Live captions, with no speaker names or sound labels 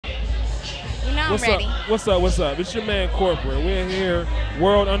I'm What's ready. up? What's up? What's up? It's your man Corporate. We're here,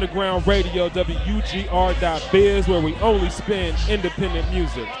 World Underground Radio, WUGR.biz, where we only spin independent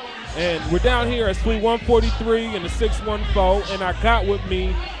music. And we're down here at Suite 143 in the 614, and I got with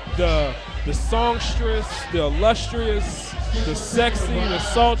me the songstress, the illustrious, the sexy, the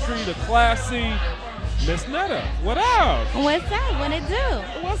sultry, the classy, Miss Netta. What up? What's up? What it do?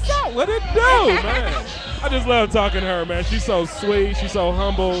 What's up? What it do, man? I just love talking to her, man. She's so sweet. She's so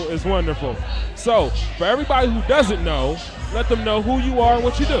humble. It's wonderful. So, for everybody who doesn't know, let them know who you are and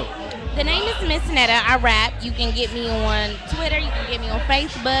what you do. The name is Miss Netta. I rap. You can get me on Twitter. You can get me on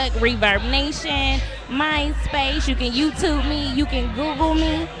Facebook, Reverb Nation, MySpace. You can YouTube me. You can Google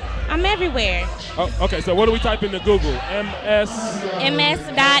me. I'm everywhere. Oh, okay, so what do we type into Google? MS?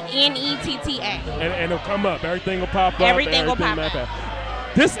 ms.netta. And it'll come up. Everything will pop up. Everything will pop up.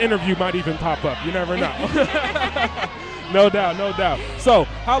 This interview might even pop up. You never know. No doubt, no doubt. So,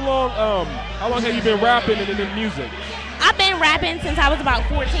 how long have you been rapping and in music? I've been rapping since I was about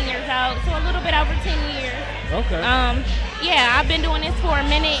 14 years old, so a little bit over 10 years. Okay. Yeah, I've been doing this for a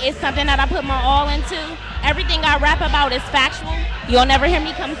minute. It's something that I put my all into. Everything I rap about is factual. You'll never hear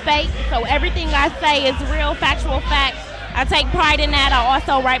me come fake. So everything I say is real, factual facts. I take pride in that. I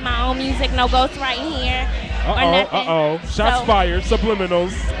also write my own music, no ghostwriting here. Shots fired,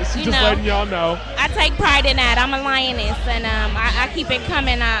 subliminals. She's just letting y'all know. I take pride in that. I'm a lioness, and I keep it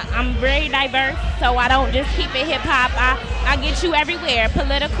coming. I'm very diverse, so I don't just keep it hip-hop. I get you everywhere,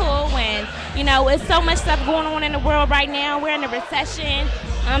 political, and, it's so much stuff going on in the world right now. We're in a recession,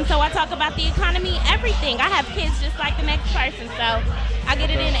 so I talk about the economy, everything. I have kids just like the next person, so I get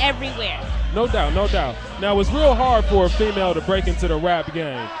it in everywhere. No doubt, no doubt. Now, it's real hard for a female to break into the rap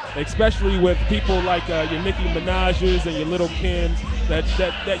game, especially with people like your Nicki Minaj's and your Little Kims that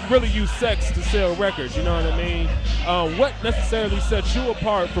really use sex to sell records, you know what I mean? What necessarily sets you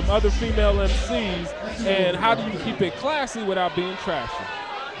apart from other female MCs, and how do you keep it classy without being trashy?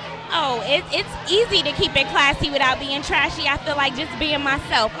 Oh, it's easy to keep it classy without being trashy. I feel like just being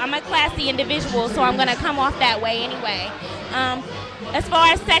myself. I'm a classy individual, so I'm going to come off that way anyway. As far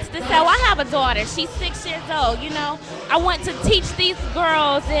as sex to sell, I have a daughter. She's 6 years old, I want to teach these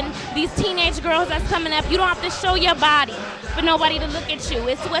girls and these teenage girls that's coming up, you don't have to show your body for nobody to look at you.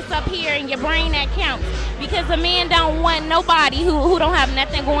 It's what's up here in your brain that counts. Because a man don't want nobody who don't have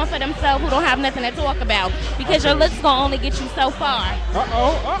nothing going for themselves, who don't have nothing to talk about. Because your looks gonna only get you so far.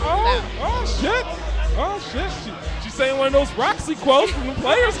 Oh, shit. She's saying one of those Roxy quotes from the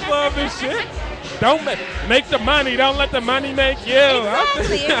Players Club and shit. Don't make the money. Don't let the money make you.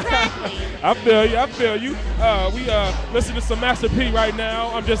 Exactly. I feel you. We listen to some Master P right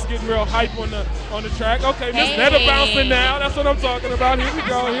now. I'm just getting real hype on the track. Okay, Miss Netta bouncing now. That's what I'm talking about. Here we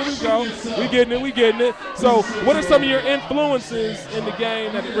go. We getting it. So, what are some of your influences in the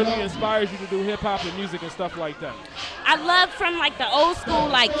game that really inspires you to do hip hop and music and stuff like that? I love from like the old school,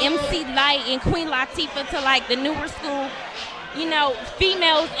 like MC Lyte and Queen Latifah, to like the newer school.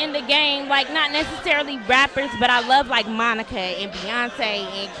 Females in the game, like not necessarily rappers, but I love like Monica and Beyonce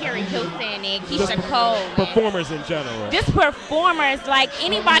and Carrie Hilson and Keisha Cole. Performers in general. Just performers, like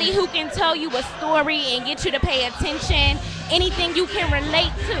anybody who can tell you a story and get you to pay attention, anything you can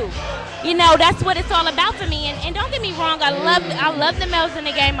relate to. That's what it's all about for me. And don't get me wrong, I love the males in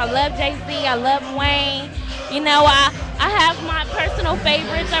the game. I love Jay-Z, I love Wayne. I have my personal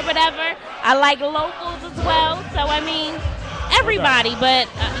favorites or whatever. I like locals as well. So everybody, but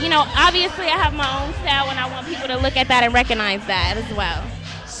obviously I have my own style, and I want people to look at that and recognize that as well.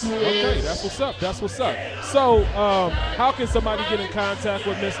 Okay, that's what's up. So, how can somebody get in contact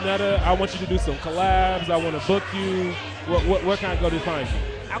with Miss Netta? I want you to do some collabs. I want to book you. Where can I go to find you?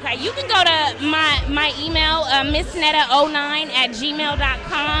 Okay, you can go to my email,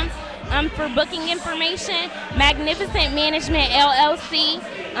 missnetta09@gmail.com. For booking information, Magnificent Management LLC.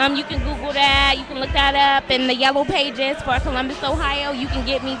 You can Google that. You can look that up in the yellow pages for Columbus, Ohio. You can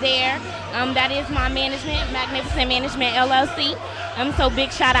get me there. That is my management, Magnificent Management LLC. So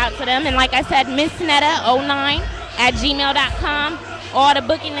big shout out to them. And like I said, missnetta09@gmail.com. All the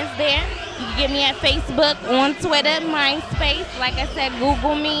booking is there. You can get me at Facebook, on Twitter, MySpace. Like I said,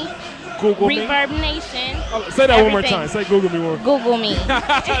 Google me. Google Reverb me. Nation. Say that one more time. Say Google me more. Google me.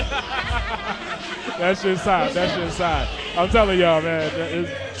 That's your side. I'm telling y'all, man,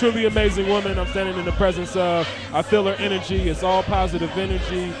 it's truly amazing woman I'm standing in the presence of. I feel her energy. It's all positive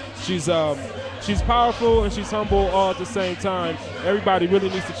energy. She's powerful and she's humble all at the same time. Everybody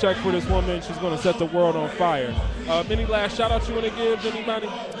really needs to check for this woman. She's going to set the world on fire. Any last shout out you want to give to anybody?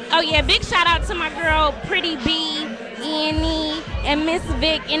 Oh yeah, big shout out to my girl Pretty B, Annie, And Miss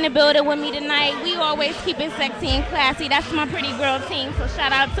Vic in the building with me tonight. We always keep it sexy and classy. That's my pretty girl team, so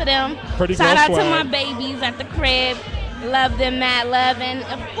shout out to them. Shout out to my babies at the crib. Love them, mad love. And,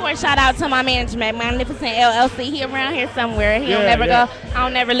 of course, shout out to my management, Magnificent LLC. He around here somewhere. He'll never go. I'll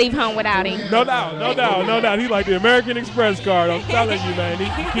never leave home without him. No doubt, no doubt, no doubt. He's like the American Express card. I'm telling you, man. He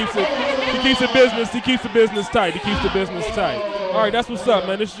keeps the business tight. He keeps the business tight. All right, that's what's up,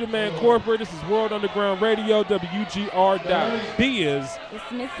 man. This is your man, Corporate. This is World Underground Radio, WGR.biz.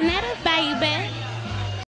 It's Miss Netta, baby.